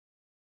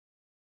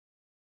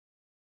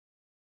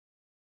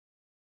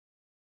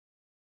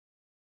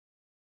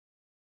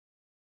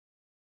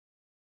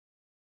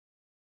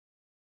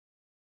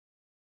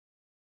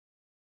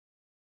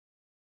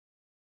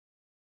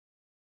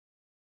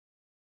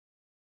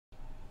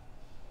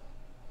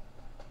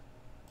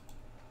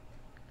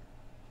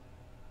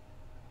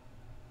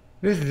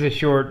This is a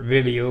short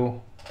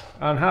video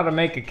on how to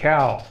make a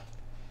cowl,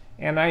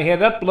 and I had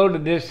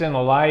uploaded this in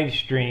a live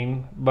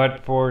stream,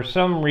 but for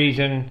some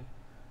reason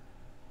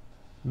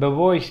the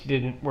voice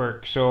didn't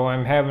work, so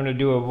I'm having to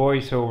do a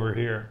voiceover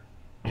here.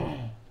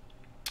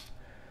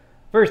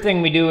 First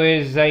thing we do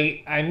is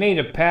I made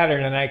a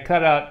pattern and I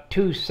cut out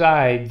two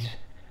sides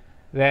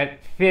that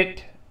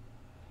fit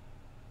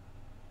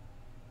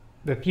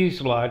the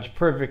fuselage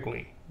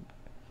perfectly,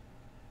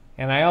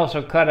 and I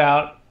also cut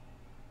out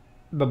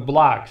the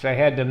blocks. I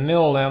had to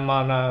mill them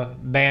on a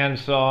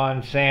bandsaw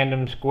and sand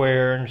them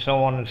square and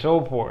so on and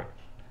so forth.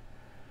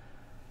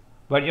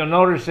 But you'll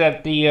notice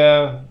that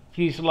the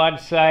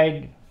fuselage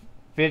side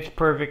fits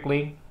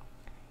perfectly.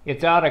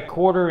 It's out a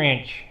 1/4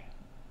 inch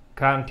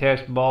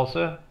contest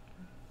balsa,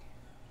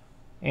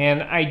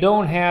 and I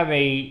don't have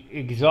a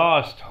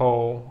exhaust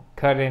hole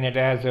cut in it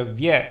as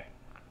of yet,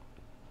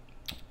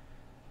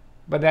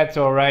 but that's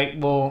alright.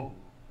 We'll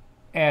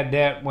add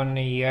that when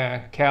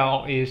the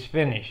cowl is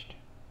finished.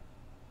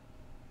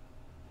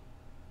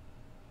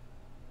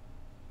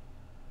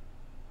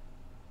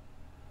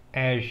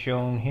 As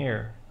shown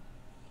here.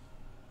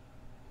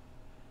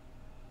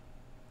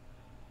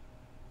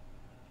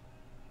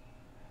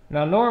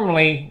 Now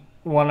normally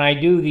when I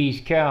do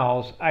these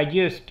cowls, I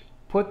just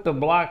put the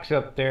blocks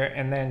up there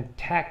and then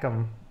tack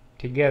them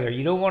together.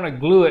 You don't want to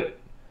glue it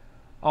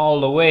all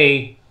the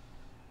way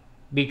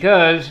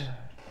because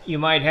you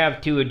might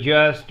have to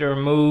adjust or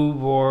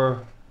move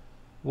or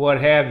what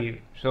have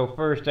you. So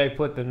first I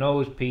put the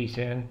nose piece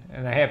in,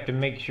 and I have to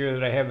make sure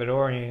that I have it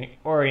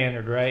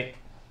oriented right.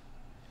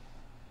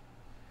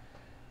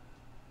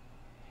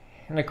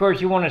 And of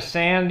course you want to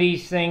sand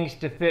these things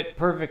to fit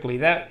perfectly.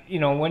 That, you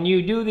know, when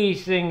you do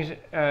these things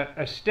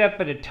a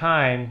step at a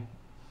time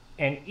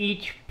and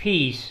each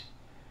piece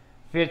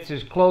fits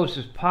as close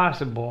as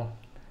possible,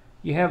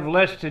 you have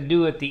less to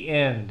do at the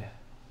end.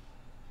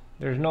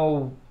 There's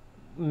no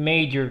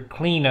major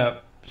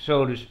cleanup,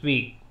 so to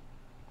speak.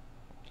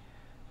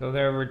 So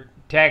there, we're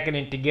tacking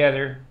it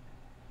together.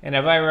 And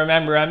if I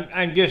remember,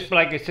 I'm just,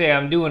 like I say,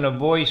 I'm doing a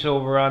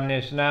voiceover on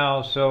this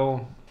now,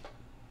 so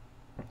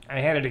I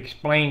had it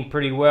explained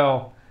pretty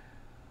well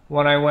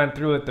when I went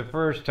through it the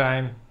first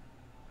time,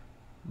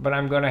 but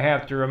I'm going to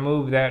have to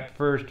remove that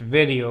first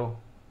video.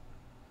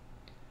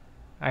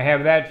 I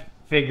have that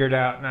figured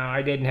out now.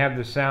 I didn't have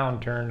the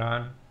sound turned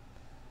on.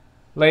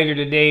 Later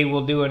today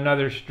we'll do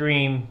another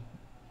stream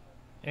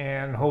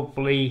and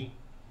hopefully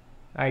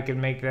I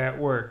can make that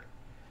work.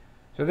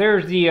 So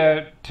there's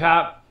the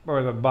top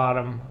or the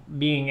bottom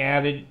being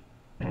added,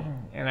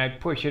 and I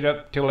push it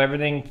up till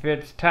everything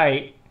fits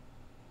tight,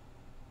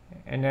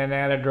 and then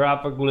add a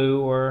drop of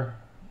glue or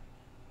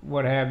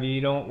what have you.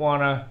 You don't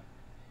want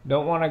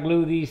to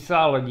glue these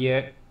solid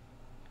yet,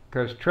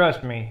 because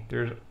trust me,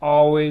 there's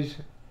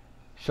always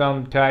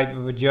some type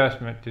of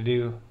adjustment to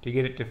do to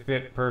get it to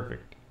fit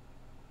perfect.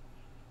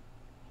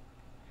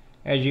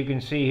 As you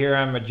can see here,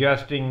 I'm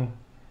adjusting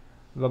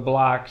the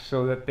blocks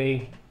so that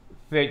they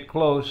fit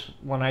close.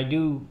 When I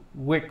do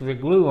wick the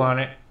glue on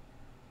it,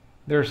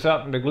 there's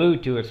something to glue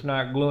to. It's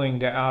not gluing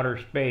to outer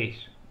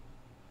space.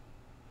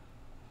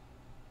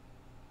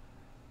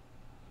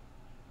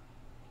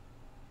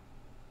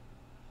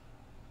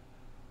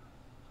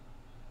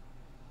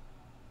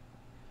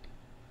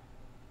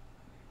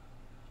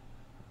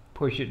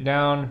 Push it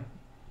down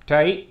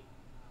tight,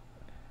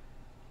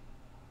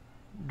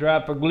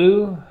 drop of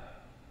glue.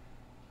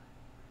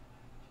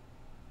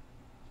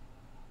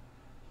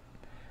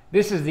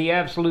 This is the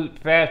absolute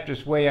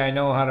fastest way I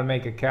know how to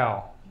make a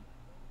cowl.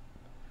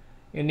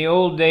 In the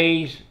old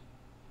days,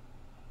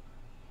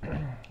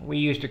 we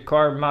used to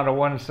carve them out of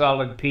one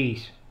solid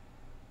piece.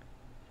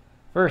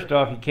 First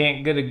off, you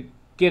can't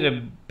get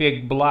a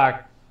big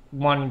block,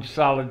 one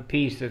solid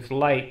piece that's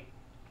light.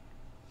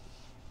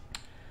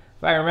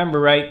 If I remember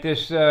right,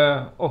 this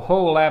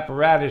whole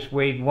apparatus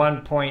weighed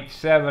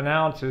 1.7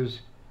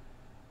 ounces,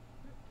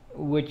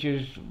 which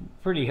is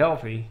pretty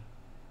healthy.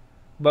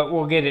 But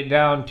we'll get it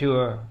down to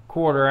a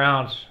 1/4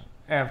 ounce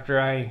after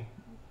I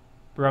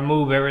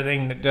remove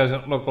everything that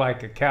doesn't look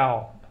like a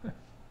cowl.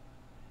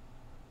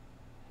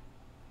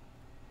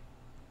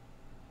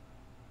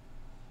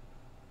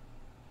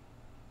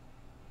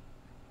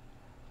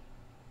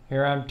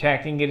 Here I'm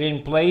tacking it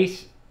in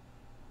place.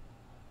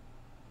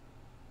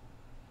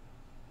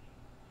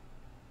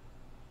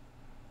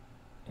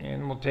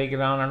 And we'll take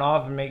it on and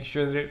off and make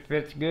sure that it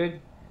fits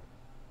good.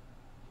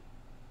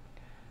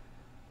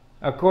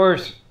 Of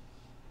course,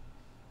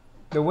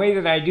 the way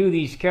that I do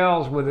these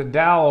cowls with a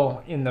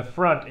dowel in the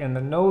front and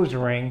the nose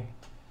ring,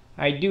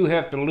 I do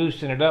have to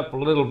loosen it up a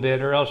little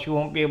bit, or else you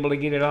won't be able to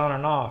get it on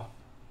and off.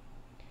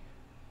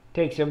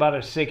 Takes about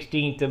a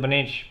 1/16 of an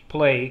inch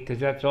play, because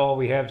that's all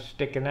we have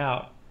sticking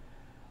out.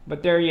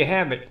 But there you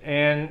have it.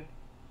 And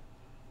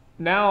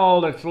now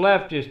all that's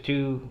left is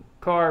to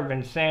carve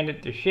and sand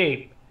it to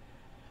shape.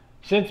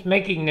 Since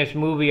making this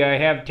movie, I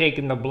have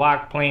taken the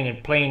block plane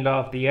and planed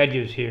off the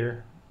edges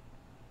here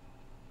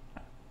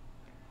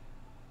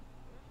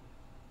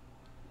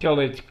till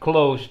it's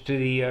close to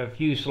the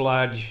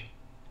fuselage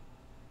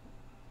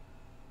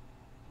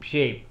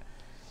shape.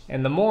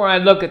 And the more I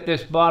look at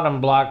this bottom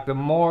block, the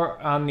more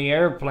on the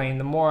airplane,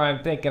 the more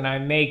I'm thinking I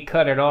may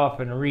cut it off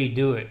and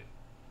redo it.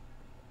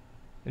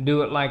 And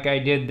do it like I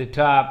did the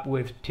top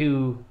with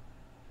 2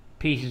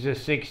 pieces of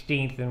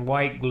 1/16 and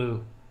white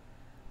glue.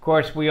 Of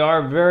course, we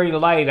are very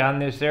light on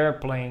this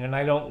airplane, and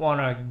I don't want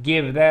to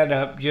give that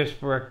up just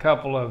for a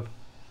couple of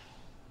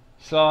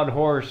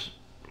sawhorse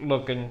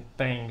looking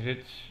things.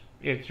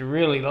 It's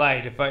really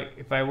light.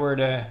 If I were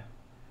to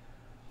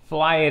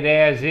fly it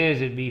as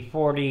is, it'd be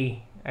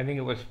 40, I think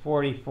it was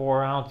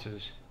 44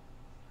 ounces.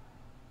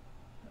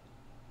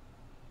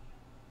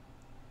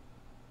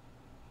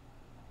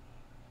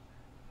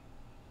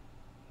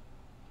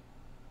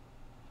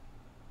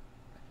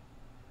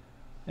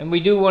 And we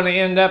do want to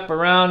end up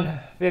around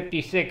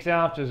 56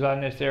 ounces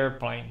on this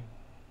airplane.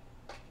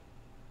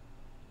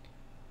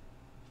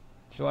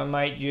 So I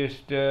might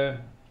just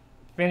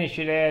finish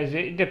it as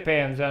it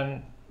depends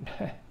on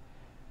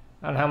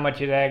on how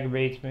much it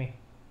aggravates me.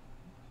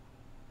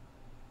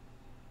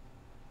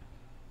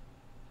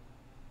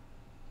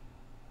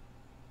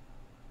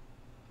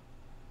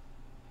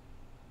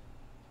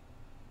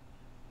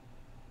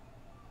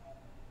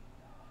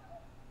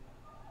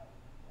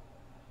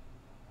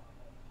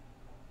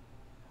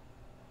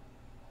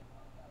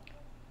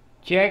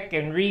 Check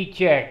and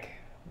recheck.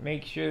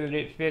 Make sure that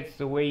it fits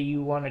the way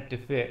you want it to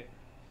fit.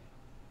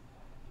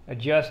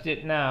 Adjust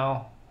it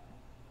now.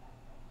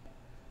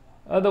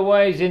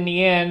 Otherwise, in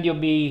the end, you'll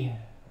be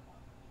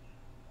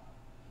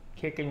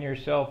kicking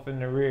yourself in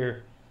the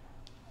rear.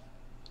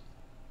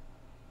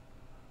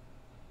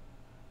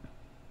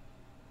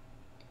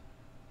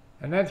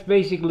 And that's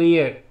basically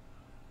it.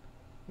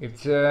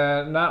 It's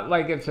not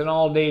like it's an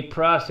all-day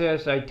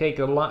process. I take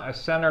a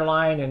center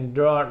line and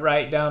draw it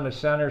right down the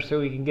center so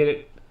we can get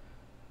it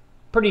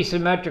pretty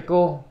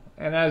symmetrical.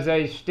 And as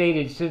I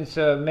stated, since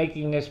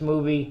making this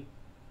movie,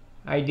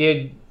 I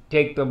did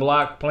take the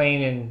block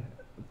plane and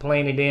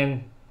plane it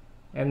in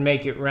and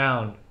make it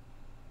round.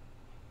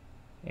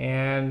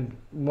 And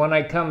when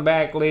I come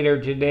back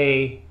later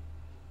today,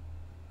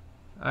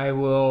 I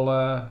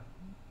will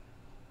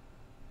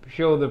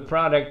show the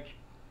product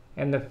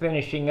and the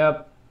finishing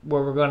up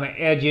where we're going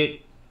to edge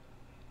it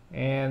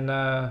and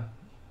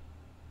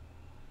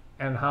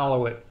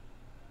hollow it.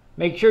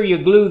 Make sure you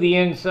glue the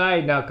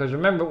inside now, because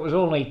remember, it was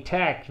only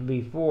tacked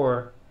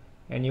before,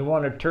 and you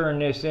want to turn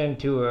this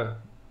into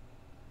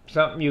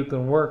something you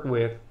can work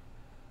with.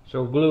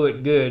 So glue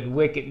it good,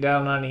 wick it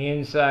down on the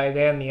inside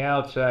and the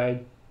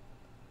outside.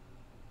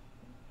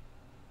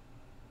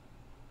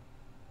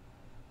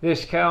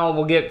 This cowl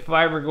will get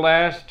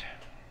fiberglassed,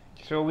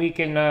 so we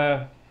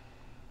can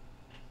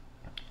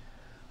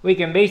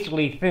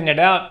basically thin it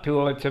out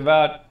till it's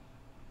about,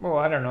 oh,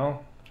 I don't know,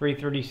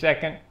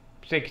 3/32,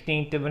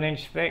 1/16 of an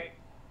inch thick.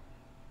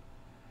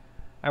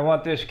 I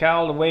want this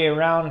cowl to weigh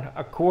around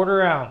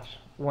 1/4 ounce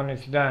when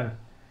it's done,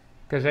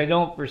 because I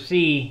don't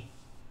foresee,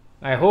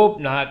 I hope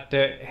not,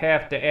 to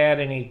have to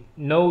add any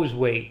nose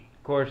weight.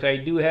 Of course, I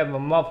do have a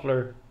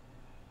muffler,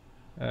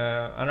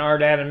 an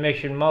Art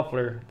Admission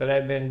muffler that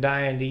I've been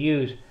dying to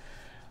use.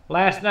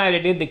 Last night I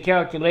did the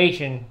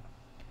calculation.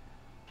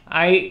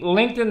 I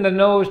lengthened the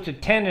nose to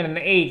 10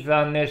 1/8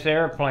 on this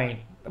airplane,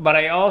 but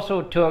I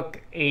also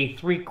took a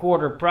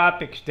 3/4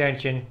 prop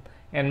extension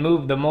and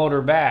moved the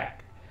motor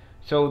back.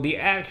 So the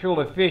actual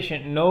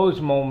efficient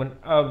nose moment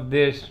of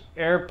this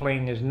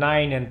airplane is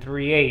 9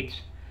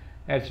 3/8.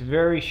 That's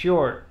very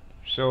short,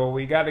 so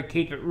we got to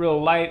keep it real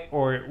light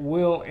or it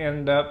will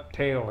end up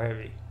tail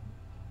heavy.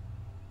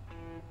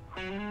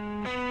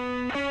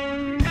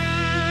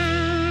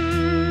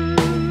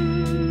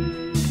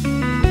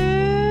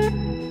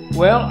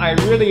 Well, I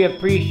really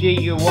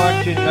appreciate you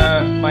watching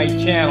my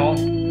channel.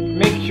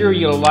 Make sure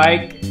you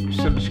like,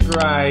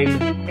 subscribe,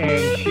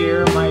 and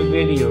share my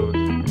videos.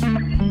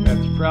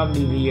 That's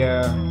probably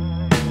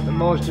the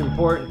most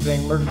important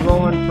thing. We're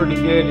growing pretty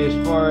good as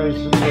far as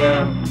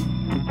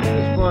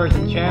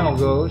the channel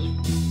goes.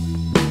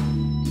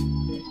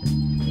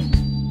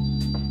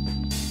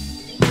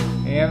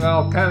 And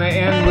I'll kind of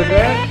end with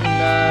that.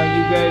 And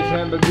you guys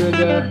have a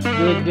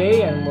good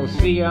day, and we'll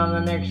see you on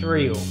the next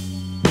reel.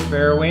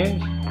 Fair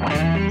winds,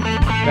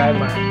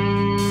 skyline.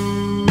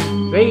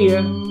 See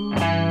ya.